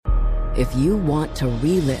If you want to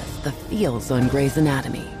relive the feels on Grey's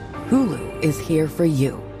Anatomy, Hulu is here for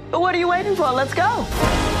you. What are you waiting for? Let's go.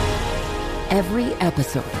 Every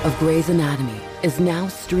episode of Grey's Anatomy is now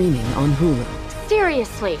streaming on Hulu.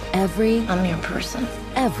 Seriously. I'm your person.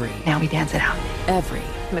 Now we dance it out. Every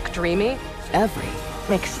McDreamy.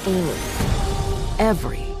 McSteamy.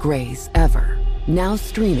 Every Grey's ever. Now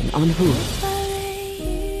streaming on Hulu.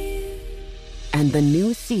 And the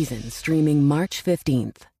new season streaming March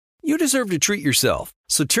 15th. You deserve to treat yourself,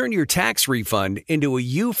 so turn your tax refund into a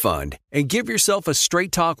U fund and give yourself a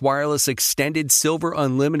Straight Talk Wireless Extended Silver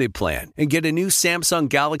Unlimited plan and get a new Samsung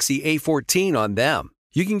Galaxy A14 on them.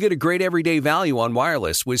 You can get a great everyday value on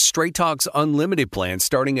wireless with Straight Talk's unlimited plan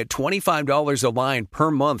starting at $25 a line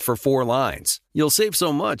per month for 4 lines. You'll save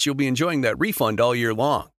so much you'll be enjoying that refund all year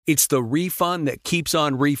long. It's the refund that keeps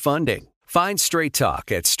on refunding. Find Straight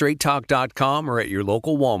Talk at straighttalk.com or at your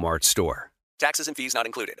local Walmart store. Taxes and fees not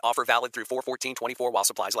included. Offer valid through 4/14/24 while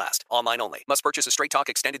supplies last. Online only. Must purchase a Straight Talk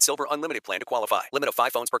Extended Silver Unlimited plan to qualify. Limit of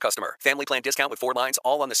 5 phones per customer. Family plan discount with 4 lines,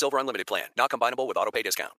 all on the Silver Unlimited plan. Not combinable with autopay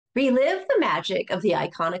discount. Relive the magic of the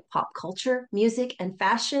iconic pop culture, music, and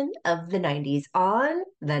fashion of the 90s on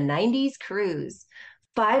the 90s Cruise.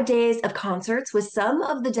 5 days of concerts with some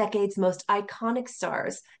of the decade's most iconic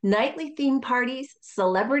stars, nightly theme parties,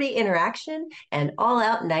 celebrity interaction, and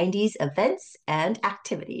all-out 90s events and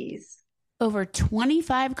activities. Over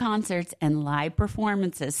 25 concerts and live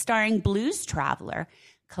performances starring Blues Traveler,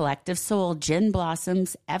 Collective Soul, Gin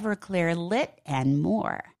Blossoms, Everclear, Lit, and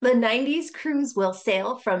more. The 90s Cruise will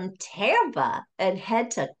sail from Tampa and head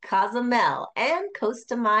to Cozumel and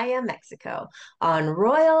Costa Maya, Mexico on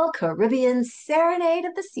Royal Caribbean's Serenade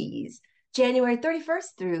of the Seas, January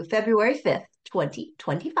 31st through February 5th,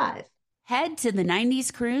 2025. Head to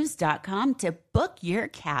the90scruise.com to book your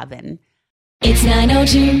cabin. It's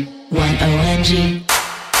 902 1OMG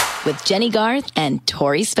with Jenny Garth and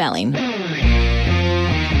Tori Spelling.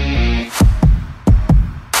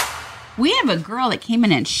 We have a girl that came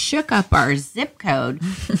in and shook up our zip code.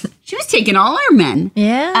 She was taking all our men.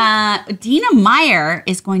 Yeah. Dina Meyer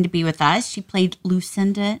is going to be with us. She played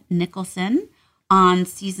Lucinda Nicholson on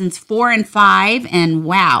seasons 4 and 5. And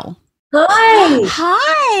wow. Hi.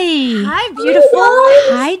 Hi. Hi, beautiful.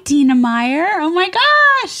 Hi, Dina Meyer. Oh, my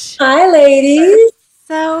gosh. Hi, ladies.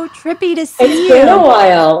 So trippy to see It's you. been a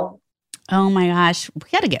while. Oh, my gosh. We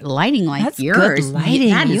got to get lighting like That's yours. good lighting.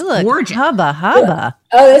 That is you look gorgeous. hubba.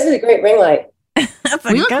 Oh, this is a great ring light.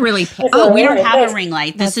 We look really That's Oh, we don't hilarious. have a ring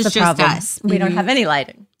light. This That's is the just problem. us. We don't have any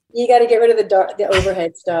lighting. You got to get rid of the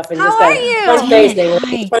overhead stuff and How just are you? front facing. We're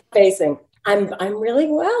Hi. front facing. I'm really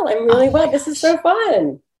well. I'm really well. This is so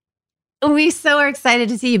fun. We so are excited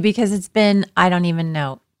to see you because it's been, I don't even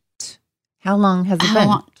know. How long has it How been?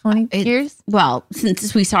 long? 20 years? Well,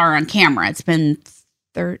 since we saw her on camera, it's been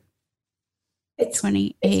It's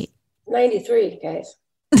 28. 93, guys.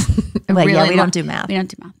 Like, Really yeah, we long- don't do math. We don't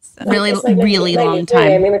do math. Really, It's like really 93. long I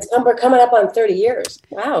time. mean, we're coming up on 30 years.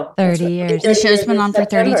 Wow. 30 years. The show's been in on for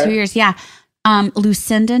September. 32 years. Yeah.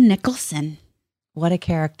 Lucinda Nicholson. What a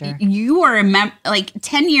character. You are like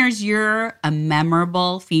 10 years, you're a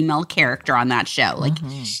memorable female character on that show. Like,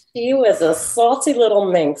 She was a salty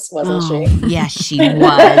little minx, wasn't she? Yes, she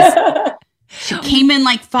was. She came in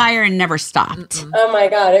like fire and never stopped. Oh my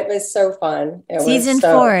God, it was so fun. It Season was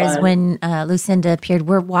so 4 is fun. when Lucinda appeared.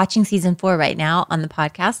 We're watching season 4 right now on the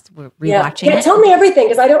podcast. We're Yeah. rewatching Yeah, it. tell me everything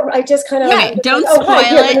because I just kind of. Yeah, don't spoil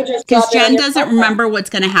it because Jen doesn't remember what's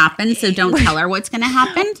going to happen. So don't tell her what's going to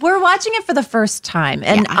happen. We're watching it for the first time,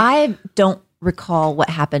 and Yeah. I don't recall what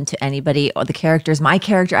happened to anybody or the characters. My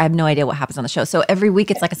character, I have no idea what happens on the show. So every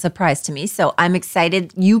week it's like a surprise to me. So I'm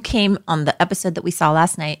excited. You came on the episode that we saw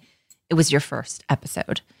last night. It was your first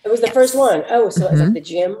episode. It was the first one. Oh, so it was like the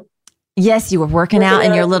gym. Yes, you were working out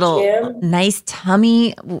in your little gym. nice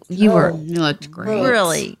tummy. You were You looked great.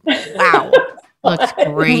 really, wow. Looked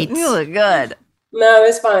great. You look good. No, it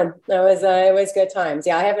was fun. No, it was good times.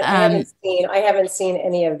 Yeah, I haven't seen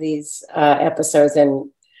any of these episodes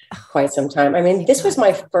in quite some time. I mean, this was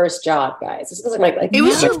my first job, guys. This was like It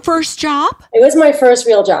was your first job? It was my first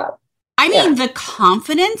real job. I mean, the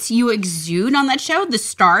confidence you exude on that show, the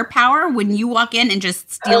star power when you walk in and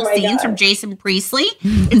just steal my scenes God. from Jason Priestley.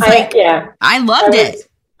 It's I loved it.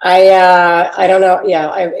 I don't know.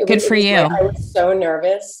 Yeah. Good for you. I was so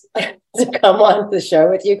nervous to come on the show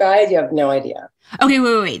with you guys. You have no idea. Okay,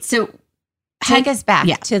 wait. So Take us back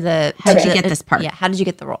to the. How did you get this part? Yeah. How did you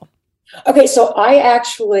get the role? Okay, so I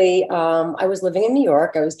actually, I was living in New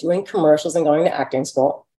York. I was doing commercials and going to acting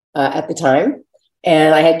school at the time.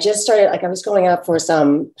 And I had just started, I was going out for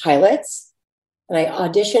some pilots. And I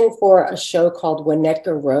auditioned for a show called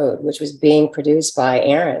Winnetka Road, which was being produced by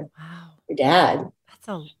Aaron. Wow. your dad.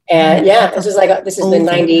 That's And this is the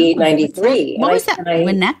 93. What was that?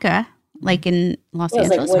 Winnetka, like in Los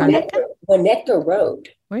Angeles? Like Winnetka Road.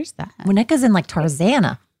 Where's that? Winnetka's in like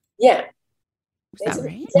Tarzana. Yeah. Is that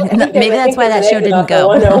right? Maybe that's why that show didn't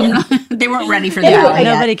go. They weren't ready for that.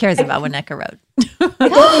 Nobody cares about Winneka Road. I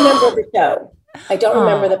don't remember the show. I don't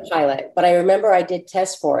remember the pilot, but I remember I did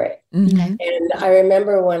test for it. Mm-hmm. And I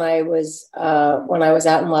remember when I was out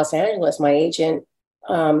in Los Angeles, my agent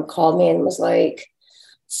called me and was like,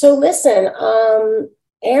 "So listen,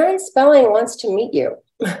 Aaron Spelling wants to meet you."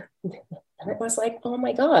 And I was like, "Oh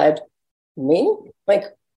my God, me?" Like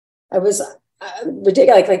I was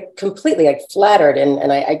ridiculous, like completely like flattered,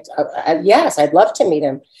 and I yes, I'd love to meet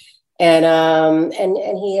him. And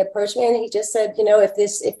he approached me and he just said,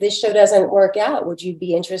 if this show doesn't work out, would you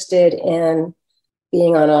be interested in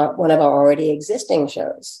being on one of our already existing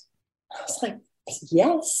shows? I was like,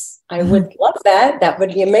 yes, I would love that. That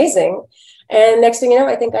would be amazing. And next thing you know,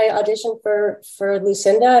 I think I auditioned for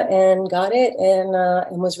Lucinda and got it and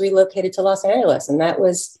was relocated to Los Angeles. And that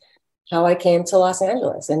was how I came to Los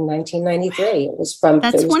Angeles in 1993. It was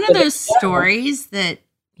That's one of those stories that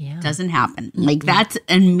doesn't happen. Like, that's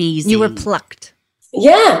amazing. You were plucked.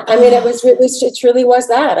 Yeah. I mean, it truly was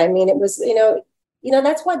that. I mean, it was,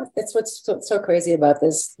 that's what's so crazy about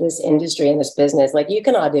this industry and this business. Like, you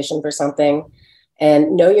can audition for something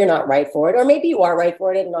and know you're not right for it, or maybe you are right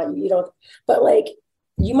for it and you don't, but like,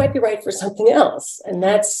 you might be right for something else. And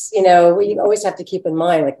that's, we always have to keep in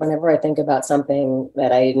mind, like, whenever I think about something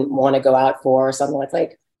that I didn't want to go out for or something,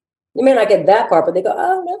 like, you may not get that far, but they go,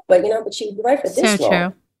 oh no, but you'd be right for this so role.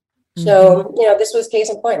 True. So, this was case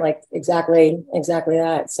in point, like exactly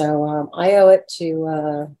that. So I owe it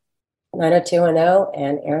to 90210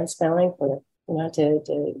 and Aaron Spelling for,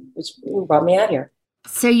 which brought me out here.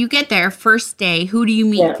 So you get there, first day. Who do you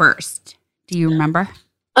meet first? Do you remember?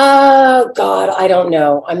 Oh, God, I don't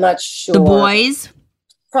know. I'm not sure. The boys?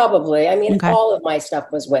 Probably. I mean, all of my stuff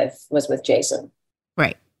was with Jason.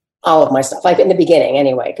 Right. All of my stuff, like in the beginning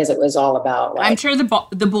anyway, because it was all about like... I'm sure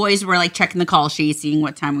the boys were like checking the call sheet, seeing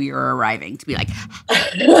what time we were arriving to be like...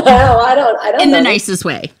 I don't in know. the nicest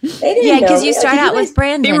way. Yeah, because you start out with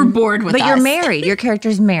Brandon. They were bored with us. But you're married. Your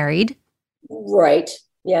character's married. Right.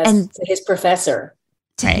 Yes. And to his professor.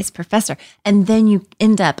 His professor. And then you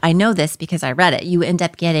end up, I know this because I read it, you end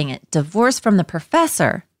up getting a divorce from the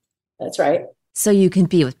professor. That's right. So you can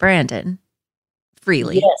be with Brandon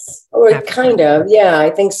freely. Yes. Or kind of. Yeah.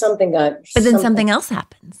 I think something got... But then something else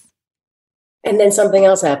happens. And then something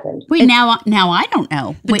else happened. Wait, now I don't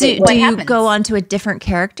know. But do you go on to a different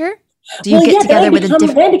character? Do you get together with a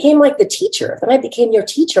different... Then I became like the teacher. Then I became your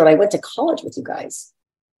teacher and I went to college with you guys.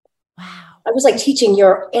 Wow. I was like teaching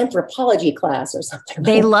your anthropology class or something.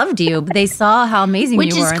 They loved you. They saw how amazing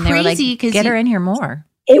you were, and they were like, "Get her in here more."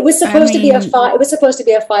 It was supposed to be a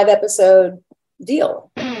 5-episode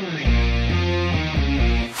deal.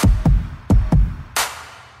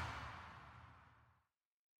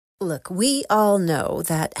 Look, we all know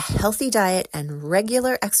that a healthy diet and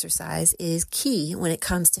regular exercise is key when it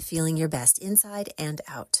comes to feeling your best inside and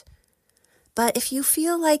out. But if you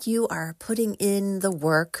feel like you are putting in the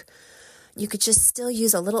work, you could just still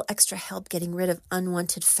use a little extra help getting rid of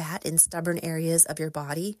unwanted fat in stubborn areas of your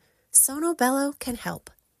body. Sono Bello can help.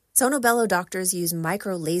 Sono Bello doctors use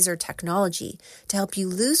micro laser technology to help you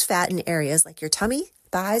lose fat in areas like your tummy,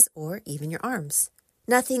 thighs, or even your arms.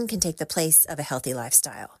 Nothing can take the place of a healthy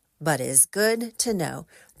lifestyle, but it is good to know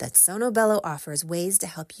that Sono Bello offers ways to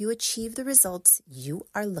help you achieve the results you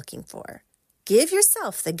are looking for. Give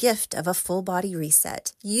yourself the gift of a full body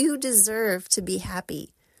reset. You deserve to be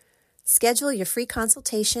happy. Schedule your free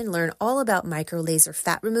consultation, learn all about micro laser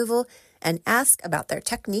fat removal, and ask about their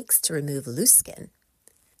techniques to remove loose skin.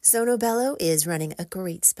 Sono Bello is running a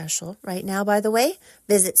great special right now, by the way.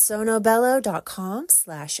 Visit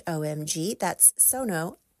sonobello.com/OMG. That's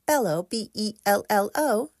Sono Bello,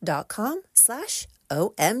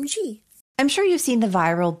 BELLO.com/OMG. I'm sure you've seen the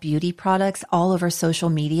viral beauty products all over social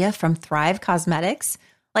media from Thrive Cosmetics.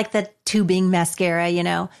 Like the tubing mascara,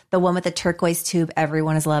 the one with the turquoise tube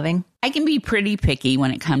everyone is loving. I can be pretty picky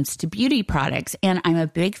when it comes to beauty products, and I'm a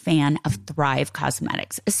big fan of Thrive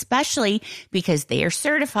Cosmetics, especially because they are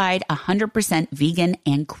certified 100% vegan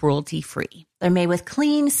and cruelty-free. They're made with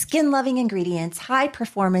clean, skin-loving ingredients, high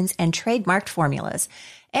performance, and trademarked formulas,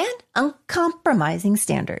 and uncompromising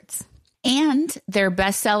standards. And their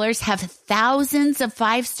bestsellers have thousands of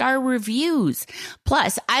 5-star reviews.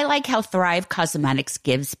 Plus, I like how Thrive Cosmetics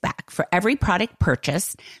gives back. For every product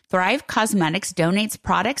purchased, Thrive Cosmetics donates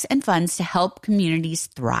products and funds to help communities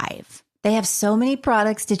thrive. They have so many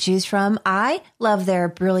products to choose from. I love their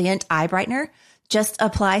brilliant eye brightener. Just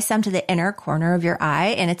apply some to the inner corner of your eye,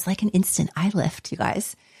 and it's like an instant eye lift, you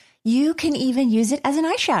guys. You can even use it as an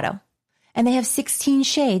eyeshadow. And they have 16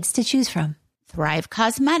 shades to choose from. Thrive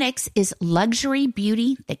Cosmetics is luxury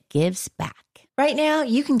beauty that gives back. Right now,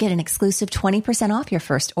 you can get an exclusive 20% off your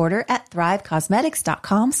first order at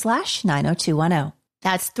thrivecosmetics.com/90210.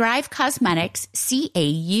 That's Thrive Cosmetics,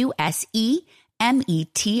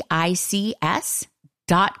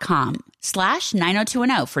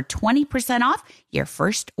 CAUSEMETICS.com/90210 for 20% off your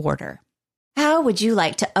first order. How would you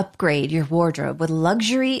like to upgrade your wardrobe with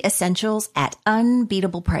luxury essentials at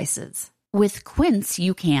unbeatable prices? With Quince,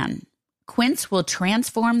 you can. Quince will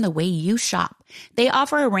transform the way you shop. They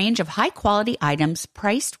offer a range of high-quality items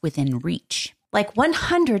priced within reach. Like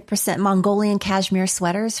 100% Mongolian cashmere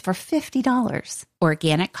sweaters for $50.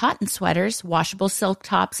 Organic cotton sweaters, washable silk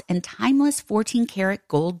tops, and timeless 14-karat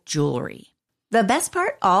gold jewelry. The best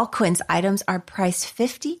part, all Quince items are priced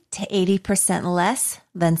 50 to 80% less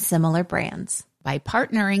than similar brands. By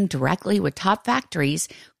partnering directly with top factories,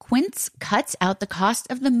 Quince cuts out the cost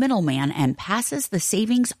of the middleman and passes the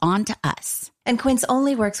savings on to us. And Quince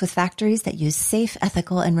only works with factories that use safe,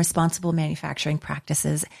 ethical, and responsible manufacturing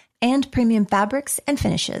practices and premium fabrics and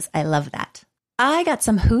finishes. I love that. I got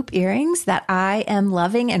some hoop earrings that I am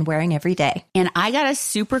loving and wearing every day. And I got a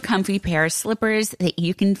super comfy pair of slippers that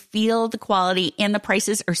you can feel the quality, and the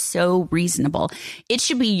prices are so reasonable. It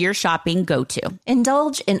should be your shopping go-to.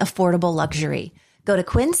 Indulge in affordable luxury. Go to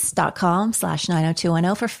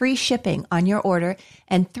quince.com/90210 for free shipping on your order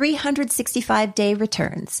and 365-day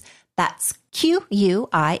returns. That's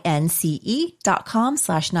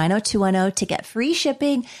QUINCE.com/90210 to get free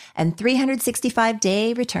shipping and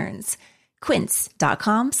 365-day returns.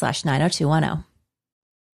 Quince.com/90210.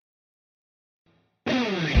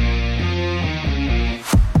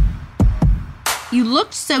 You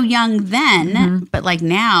looked so young then, but like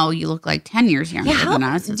now you look like 10 years younger than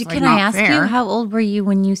us. It's Can I ask you, how old were you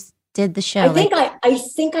when you did the show? I think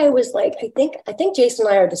I was like, I think Jason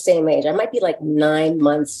and I are the same age. I might be like 9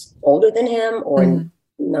 months older than him, or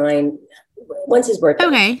 9. When's his birthday?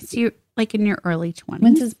 Okay, so you're like in your early 20s.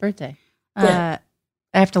 When's his birthday? I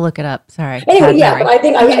have to look it up. Sorry. Anyway, yeah, but I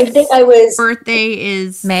think I was. Birthday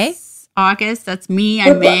is May? August. That's me.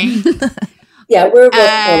 I'm May. Yeah, we're both.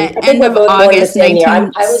 I think end we're of both born in the August, same year. I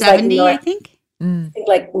was 1970, like, I think. I think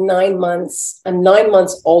like 9 months. I'm 9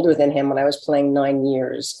 months older than him when I was playing 9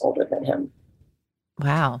 years older than him.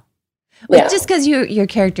 Wow. Well, Yeah. just because your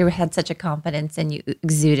character had such a confidence and you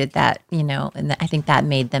exuded that, and I think that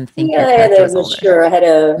made them think your Yeah, I character had was a older. mature. I had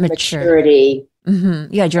a maturity.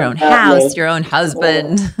 Mm-hmm. You had your own About house, me. your own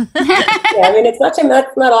husband. Yeah, I mean, it's not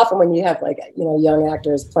often when you have like young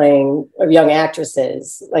actors playing, or young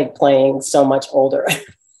actresses like playing so much older.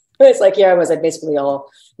 It's like I was like basically all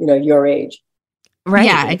your age. Right.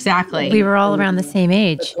 Yeah, exactly. We were all around the same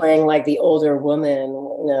age. But playing like the older woman,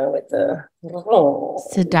 with the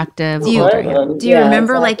Seductive. Do you Yeah,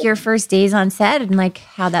 remember exactly. like your first days on set and like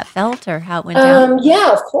how that felt or how it went down?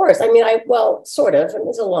 Yeah, of course. I mean, sort of. It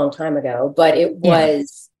was a long time ago, but it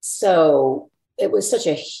was it was such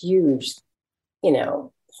a huge,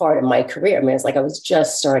 part of my career. I mean, it's like I was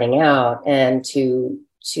just starting out, and to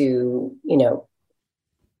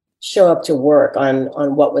show up to work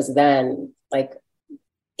on what was then like,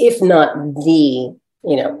 if not the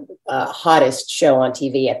hottest show on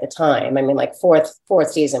TV at the time. I mean, like fourth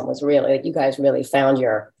season was really like, you guys really found you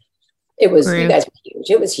guys were huge.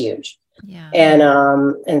 It was huge. Yeah.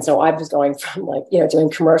 And so I was going from like, doing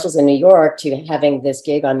commercials in New York to having this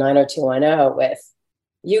gig on 90210 with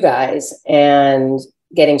you guys and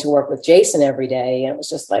getting to work with Jason every day. And it was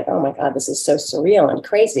just like, oh my God, this is so surreal and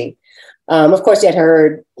crazy. Of course you had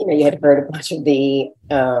heard a bunch of the,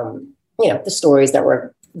 the stories that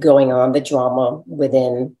were going on, the drama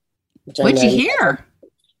within. What'd you hear?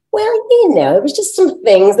 Well, it was just some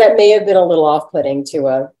things that may have been a little off-putting to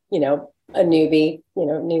a newbie,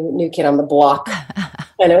 new kid on the block.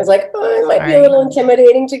 And it was like, it might be a little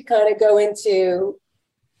intimidating to kind of go into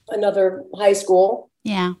another high school.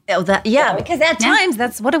 Yeah. Oh, because at times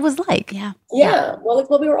that's what it was like. Yeah. Yeah. Well,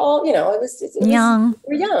 we were all, it was young.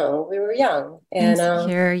 We were young. And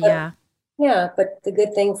insecure, yeah. Yeah. But the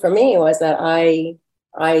good thing for me was that I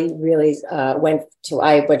really went to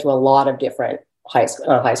a lot of different high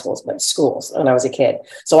schools, but schools when I was a kid.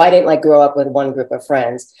 So I didn't like grow up with one group of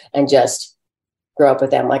friends and just grow up with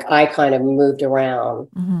them. Like I kind of moved around.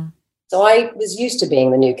 Mm-hmm. So I was used to being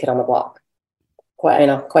the new kid on the block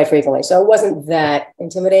quite frequently. So it wasn't that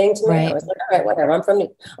intimidating to me. Right. I was like, all right, whatever. I'm from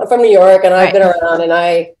New York and I've been around and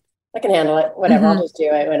I can handle it. Whatever. I'll just do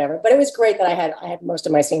it, whatever. But it was great that I had most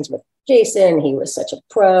of my scenes with Jason. He was such a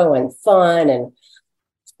pro and fun and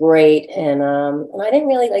great. And I didn't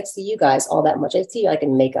really like see you guys all that much. I'd see you like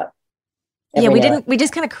in makeup. Yeah, every we now didn't. We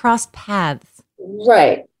just kind of crossed paths.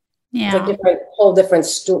 Right. It's like whole different.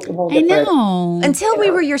 I know. Until we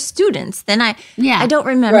were your students. Then I don't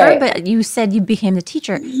remember, Right. but you said you became the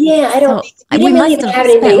teacher. Yeah, I don't. So we didn't really even have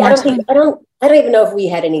any. I don't even know if we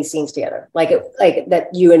had any scenes together, like that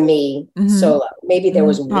you and me solo. Maybe there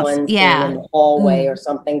was one thing in the hallway or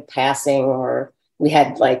something passing, or we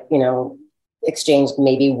had like exchanged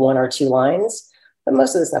maybe one or two lines, but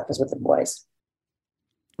most of the stuff was with the boys.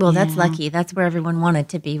 Well, that's lucky. That's where everyone wanted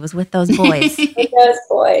to be, was with those boys. With those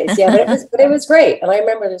boys, yeah. But it was great, and I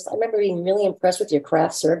remember being really impressed with your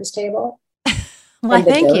craft service table. Well,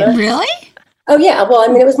 thank you. Really? Oh yeah. Well, I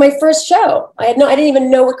mean, it was my first show. I didn't even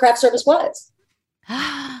know what craft service was.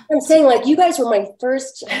 I'm saying, like, you guys were my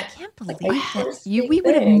first. I can't believe that. We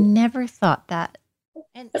would have never thought that.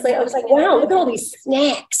 I was like, wow, look at all these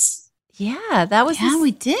snacks. Yeah, that was. Yeah,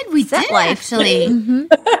 we did. We did actually.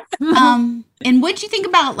 And what'd you think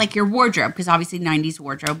about like your wardrobe? Because obviously '90s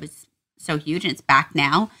wardrobe is so huge, and it's back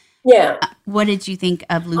now. Yeah. What did you think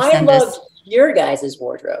of Lucinda's? I loved your guys'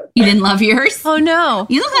 wardrobe. You didn't love yours? Oh no,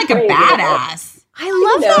 you look like a badass. I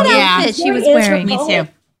love that outfit she was wearing. Me too.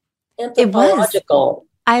 Anthropological.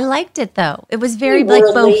 I liked it though. It was very like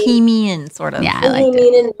bohemian sort of. Yeah, I liked it.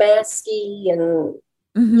 Bohemian and masky,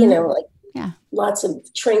 and lots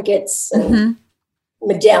of trinkets and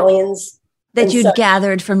medallions that you'd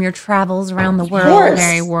gathered from your travels around the world.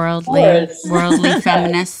 Very worldly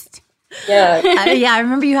feminist. Yeah, I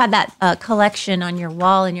remember you had that collection on your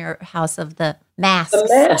wall in your house of the masks. The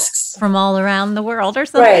masks from all around the world, or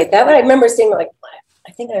something. Right. That I remember seeing. Like,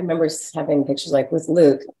 I think I remember having pictures like with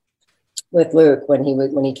Luke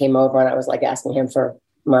when he came over, and I was like asking him for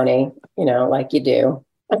money, like you do.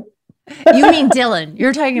 You mean Dylan?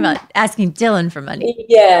 You're talking about asking Dylan for money.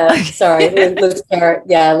 Yeah, sorry, Luke's character.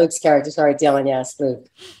 Yeah, Luke's character. Sorry, Dylan. Yes, Luke.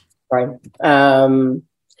 Sorry.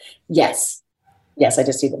 Yes. I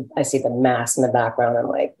just see the mask in the background. I'm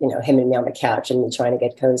like, him and me on the couch, and me trying to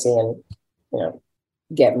get cozy and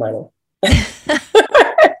get money.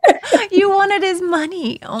 You wanted his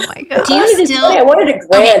money. Oh my god! Do you still? I wanted a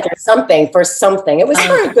grant or something for something. It was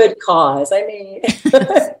for a good cause. I mean,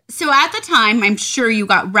 so at the time, I'm sure you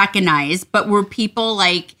got recognized, but were people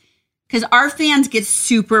like? Because our fans get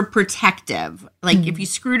super protective. Like if you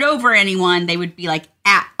screwed over anyone, they would be like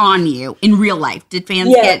on you in real life. Did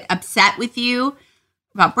fans get upset with you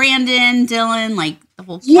about Brandon, Dylan, like the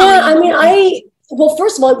whole? Yeah, I mean, well,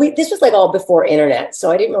 first of all, this was like all before internet,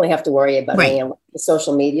 so I didn't really have to worry about any of the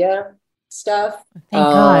social media stuff. Thank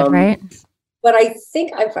God, right? But I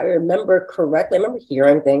think if I remember correctly, I remember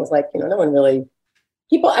hearing things like, no one really,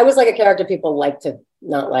 I was like a character people like to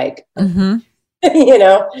not like, because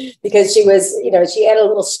she was, she added a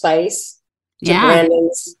little spice to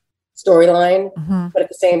Brandon's storyline, but at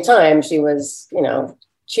the same time, she was,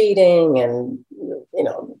 cheating and,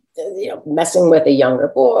 messing with a younger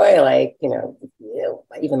boy, like,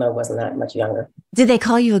 even though it wasn't that much younger. Did they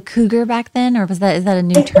call you a cougar back then, or is that a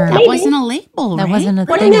new term? That wasn't a label, That right? wasn't a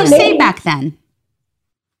What thing. did you say back then?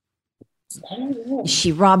 I don't know.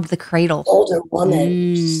 She robbed the cradle. Older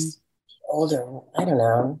woman. Older, I don't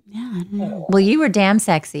know. Yeah, I don't know. Well, you were damn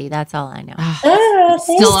sexy. That's all I know.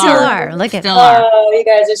 Still are. Look at Oh, you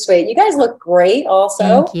guys are sweet. You guys look great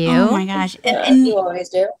also. Thank you. Oh my gosh. And you always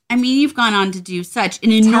do. I mean, you've gone on to do such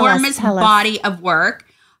an enormous body of work.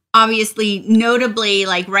 Obviously, notably,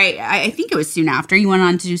 I think it was soon after you went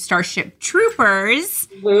on to do Starship Troopers,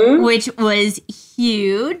 which was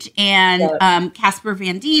huge. And Casper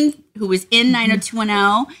Van Dien, who was in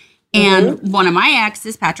 90210, and one of my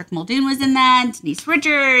exes, Patrick Muldoon, was in that. Denise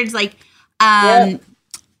Richards,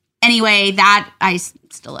 anyway, that I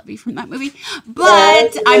still love you from that movie.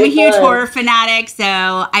 But I'm a huge horror fanatic, so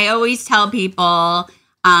I always tell people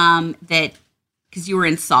that because you were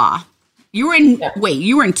in Saw. You were in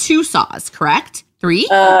you were in 2 Saws, correct? 3?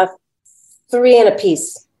 3 and a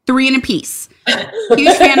piece. 3 and a piece.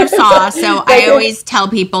 Huge fan of Saw, so I always tell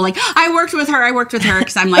people I worked with her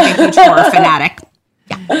because I'm like a huge horror fanatic.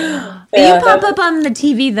 Yeah. You pop up on the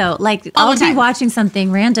TV though. Like I'll be watching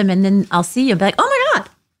something random and then I'll see you and be like, oh my God,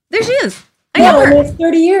 there she is. I know her. It's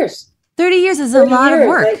 30 years. 30 years is a lot of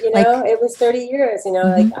work. It was 30 years,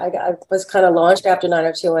 like I was kind of launched after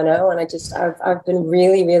 90210 and I've been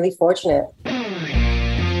really, really fortunate.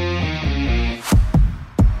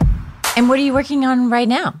 And what are you working on right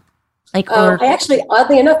now? I actually,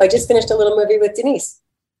 oddly enough, I just finished a little movie with Denise.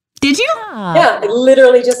 Did you? Yeah, I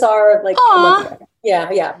literally just saw her a month ago.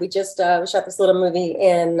 Yeah. We just shot this little movie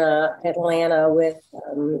in Atlanta with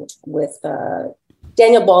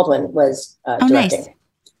Daniel Baldwin was directing. Nice.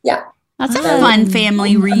 Yeah. That's a fun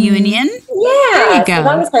family reunion. Yeah, There you go. so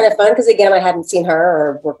that was kind of fun because again, I hadn't seen her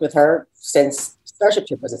or worked with her since Starship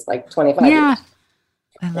Troopers. It's like 25 years.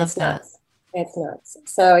 I love It's that. nuts. It's nuts.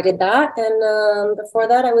 So I did that, and before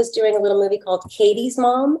that, I was doing a little movie called Katie's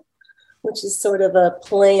Mom, which is sort of a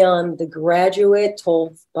play on The Graduate,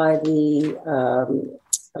 told by the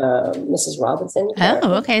Mrs. Robinson.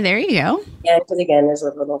 Oh, okay. There you go. Yeah, because again, there's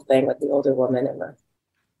a little thing with the older woman and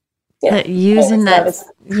the Using that. was-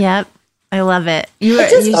 Yep. I love it. You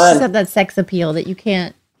It's just fun. have that sex appeal that you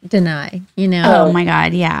can't deny, you know? Oh my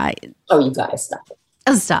God. Yeah. Oh, you guys, stop it.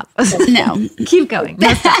 Oh, stop. No. Keep going.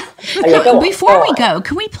 No, stop. Okay, go on, Before go we on. go,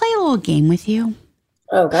 can we play a little game with you?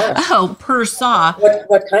 Oh gosh, Oh, per saw.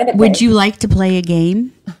 what kind of? Would you like to play a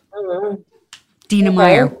game? Mm-hmm. Dina Okay.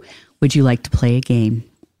 Meyer, would you like to play a game? Do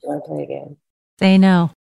you want to play again? Say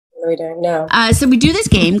no. What are we doing? No. So we do this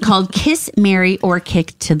game called Kiss, Marry, or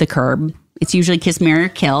Kick to the Curb. It's usually Kiss, Marry, or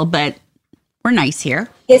Kill, but we're nice here.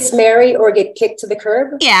 Kiss, marry, or get kicked to the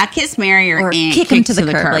curb? Yeah, Kiss, Marry, or kick him to the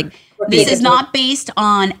curb. Like, This kick is him. not based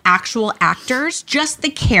on actual actors, just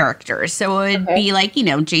the characters. So it would Okay. be like,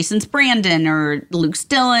 Jason's Brandon or Luke's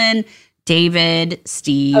Dylan, David,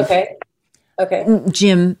 Steve. Okay. Okay.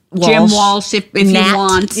 Jim Walsh. Jim Walsh, if Nat. you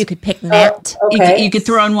want. You could pick Nat. Okay. You could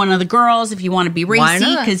throw in one of the girls if you want to be Why racy,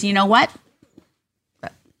 not? because you know what?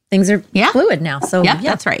 Things are Yeah. fluid now. So, Yep,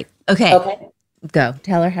 that's right. Okay. Okay. Go.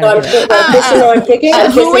 Tell her how So to I'm, do it. I'm kissing or I'm kicking?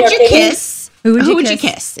 I'm Who kissing would or you kicking? kiss? Who would you would you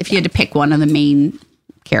kiss? kiss if you had to pick one of the main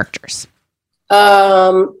characters?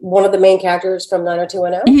 One of the main characters from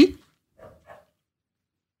 90210.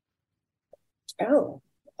 Oh.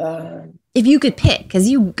 If you could pick, because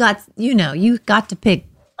you got to pick.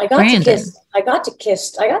 I got Brandon. to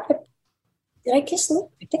kiss. Did I kiss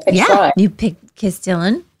Luke? I think I Yeah. tried. You picked Kiss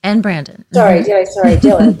Dylan and Brandon. Sorry,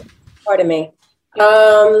 Dylan. Pardon me.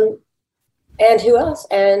 And who else?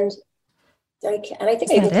 And I think I Is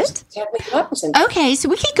did that this Kathleen Robinson. Okay, so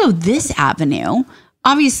we could go this avenue.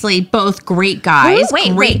 Obviously, both great guys,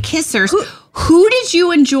 great kissers. Who did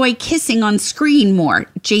you enjoy kissing on screen more,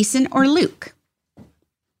 Jason or Luke?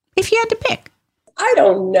 If you had to pick. I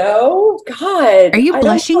don't know. God. Are you I don't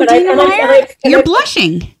blushing, know. And Dina Meyer? You're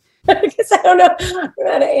blushing. I guess I don't know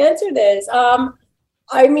how to answer this.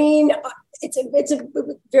 I mean,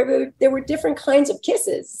 there were different kinds of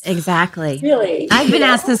kisses. Exactly. Really, I've been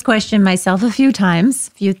asked this question myself a few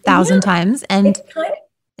thousand times, and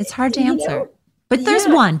it's hard to answer. But there's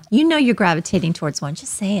one. You're gravitating towards one.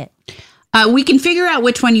 Just say it. We can figure out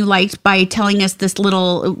which one you liked by telling us this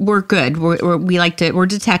little. We're good. We're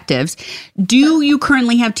detectives. Do you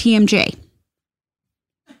currently have TMJ?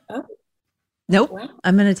 Nope. Wow.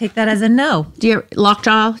 I'm going to take that as a no. Do you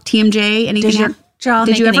lockjaw, TMJ, anything? Does your jaw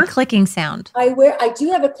Did make you any ever? clicking sound? I do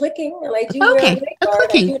have a clicking, and I do wear Okay, a night a guard.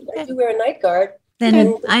 clicking. I do wear a night guard. Then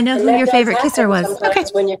And- I know and who that your does favorite happen kisser was. sometimes Okay.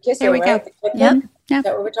 when you're kissing, There we go. right? The clicking? Yep. Yeah. Is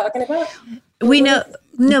that what we're talking about? We know,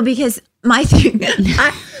 no, because my theory,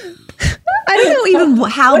 I don't know even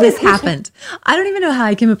how this happened. I don't even know how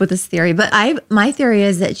I came up with this theory, but my theory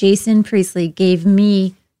is that Jason Priestley gave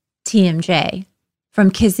me TMJ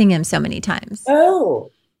from kissing him so many times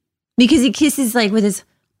Oh. because he kisses like with his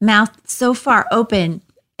mouth so far open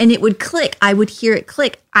and it would click. I would hear it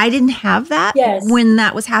click. I didn't have that when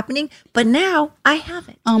that was happening, but now I have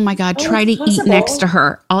it. Oh my God! Try to it's eat possible. next to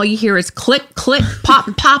her. All you hear is click, click,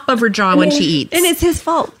 pop, pop of her jaw when she eats. And it's his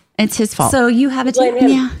fault. It's his fault. So you have it Blame too. him.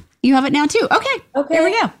 yeah, you have it now too. Okay. Okay. Here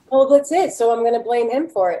we go. Well, that's it. So I'm going to blame him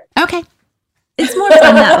for it. Okay. It's more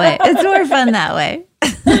fun that way. It's more fun that way.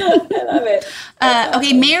 I love it.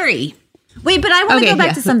 Okay, Mary. Wait, but I want to Okay, go back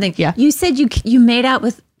yeah. to something. Yeah. You said you made out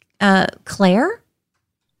with Claire?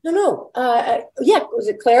 No. Yeah, was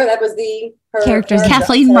it Claire? That was her Characters.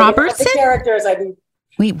 Kathleen Sorry, Robertson? The characters.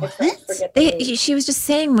 Wait, what? Forget the name. She was just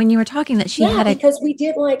saying when you were talking that she had a. because we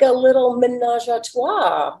did like a little menage a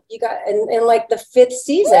trois. You got in like the 5th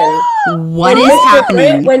season. What When is Mr.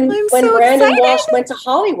 happening? When I'm so Brandon excited. Walsh went to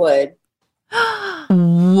Hollywood.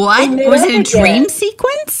 What We made was up it? A again. dream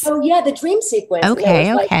sequence? Oh yeah, the dream sequence. And Okay,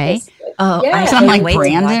 it was okay. this, Oh, yeah. I Sound like can't wait to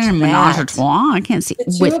Brandon watch and Menage a that. Trois. I can't see. The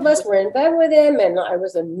two of us were in bed with him, and I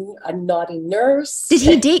was a naughty nurse. Did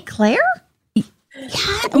he date Claire? Yeah,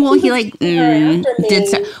 well, he like after did.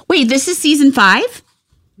 So, me. wait, this is season 5.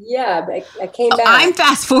 Yeah, but I came Oh, back. I'm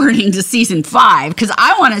fast forwarding to season 5 because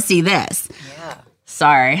I want to see this. Yeah.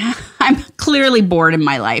 Sorry, I'm clearly bored in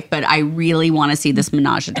my life, but I really want to see this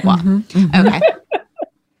Menage a Trois. Okay.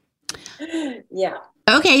 Yeah.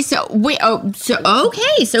 Okay, so wait. So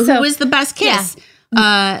who was the best kiss?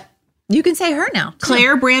 You can say her now.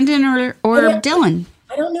 Claire, Brandon, or Yeah. Dylan?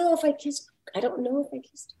 I don't know if I kissed.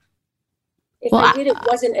 If Well, I did,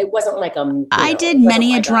 it wasn't like a. I did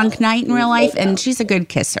many a drunk night in real life, and she's a good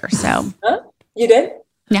kisser. So, huh? You did?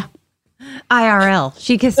 Yeah. IRL.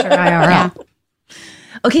 She kissed her IRL. Yeah.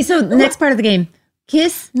 Okay, so the next part of the game.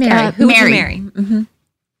 Kiss, marry. Who would you marry? Mm-hmm.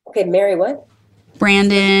 Okay, marry what?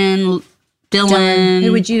 Brandon, Dylan.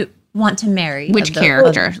 Who would you want to marry? Which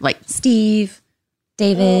character? Like Steve,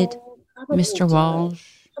 David, Mr. Walsh.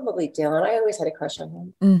 Probably Dylan. I always had a crush on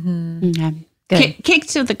him. Mm-hmm. Okay. Good. Kick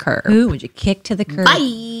to the curb. Who would you kick to the curb?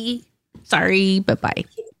 Bye. Sorry, but bye.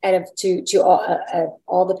 Out of to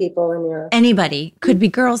all the people in your Anybody. Could be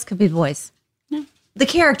girls, could be boys. No. The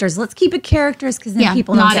characters. Let's keep it characters because then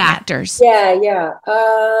people not don't get actors. Yeah.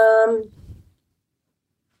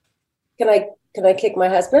 Can I kick my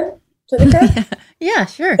husband to the curb? Yeah,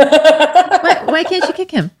 sure. Why can't you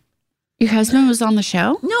kick him? Your husband was on the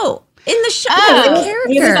show? No, in the show. Oh, the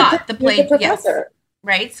character. Scott, the play, professor. yes.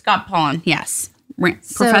 Right? Scott Paulin, yes.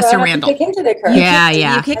 So Professor Randall. Kick him to the curb.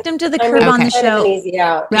 You kicked him to the curb on the show. An easy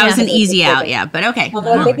out. That was an easy out, yeah. But okay.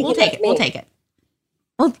 Although maybe We'll take it. We'll take it.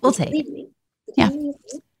 We'll take it. Yeah.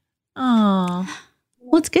 Oh,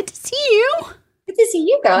 well, it's good to see you. Good to see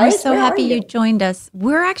you we're guys. so Where happy are you joined us.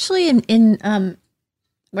 We're actually in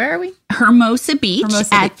where are we? Hermosa Beach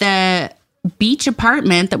at the beach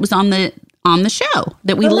apartment that was on the show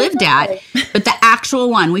that we lived at, but the actual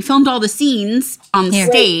one. We filmed all the scenes on the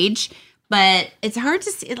stage, but it's hard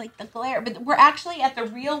to see like the glare. But we're actually at the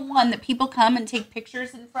real one that people come and take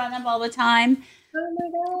pictures in front of all the time. Oh my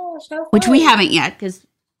gosh, how Which fun. we haven't yet because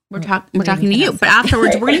we're talking to you. But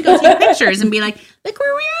afterwards, we're gonna go take pictures and be like, look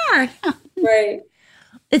where we are. Yeah. Right.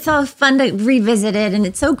 It's all fun to revisit it, and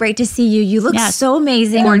it's so great to see you. You look so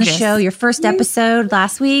amazing on the show. Your first episode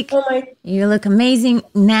last week. Oh my! You look amazing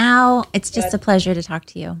now. It's just a pleasure to talk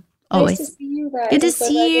to you. Always. Nice to see you guys. Good to I'm so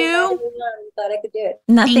see glad you. I'm glad I could do it.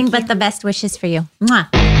 Nothing but the best wishes for you. Mwah.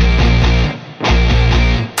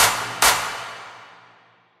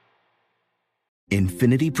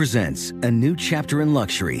 Infiniti presents a new chapter in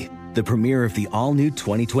luxury, the premiere of the all-new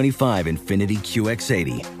 2025 Infiniti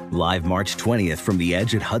QX80, live March 20th from the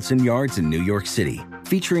Edge at Hudson Yards in New York City,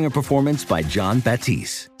 featuring a performance by John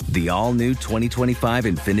Batiste. The all-new 2025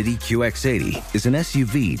 Infiniti QX80 is an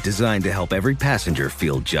SUV designed to help every passenger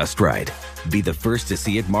feel just right. Be the first to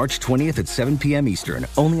see it March 20th at 7 p.m. Eastern,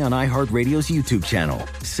 only on iHeartRadio's YouTube channel.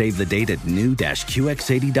 Save the date at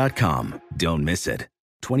new-QX80.com. Don't miss it.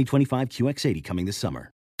 2025 QX80 coming this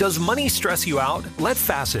summer. Does money stress you out? Let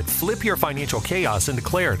Facet flip your financial chaos into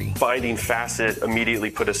clarity. Finding Facet immediately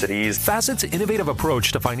put us at ease. Facet's innovative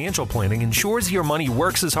approach to financial planning ensures your money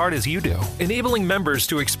works as hard as you do, enabling members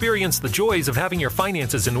to experience the joys of having your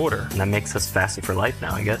finances in order. And that makes us Facet for life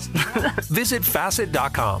now, I guess. Visit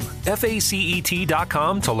Facet.com,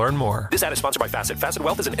 FACET.com to learn more. This ad is sponsored by Facet. Facet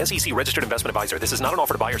Wealth is an SEC registered investment advisor. This is not an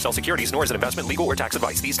offer to buy or sell securities, nor is it investment, legal, or tax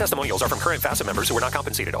advice. These testimonials are from current Facet members who are not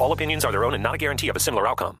compensated. All opinions are their own and not a guarantee of a similar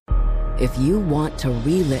outcome. If you want to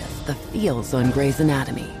relive the feels on Grey's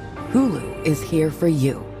Anatomy, Hulu is here for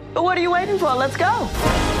you. What are you waiting for? Let's go.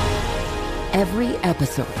 Every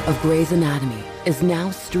episode of Grey's Anatomy is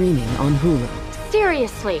now streaming on Hulu.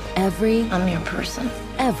 Seriously. I'm your person.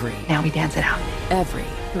 Every Now we dance it out. every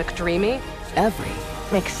McDreamy.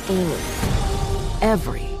 McSteamy.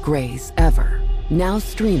 Every Grey's ever. Now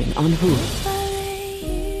streaming on Hulu.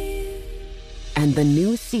 And the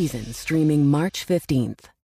new season streaming March 15th.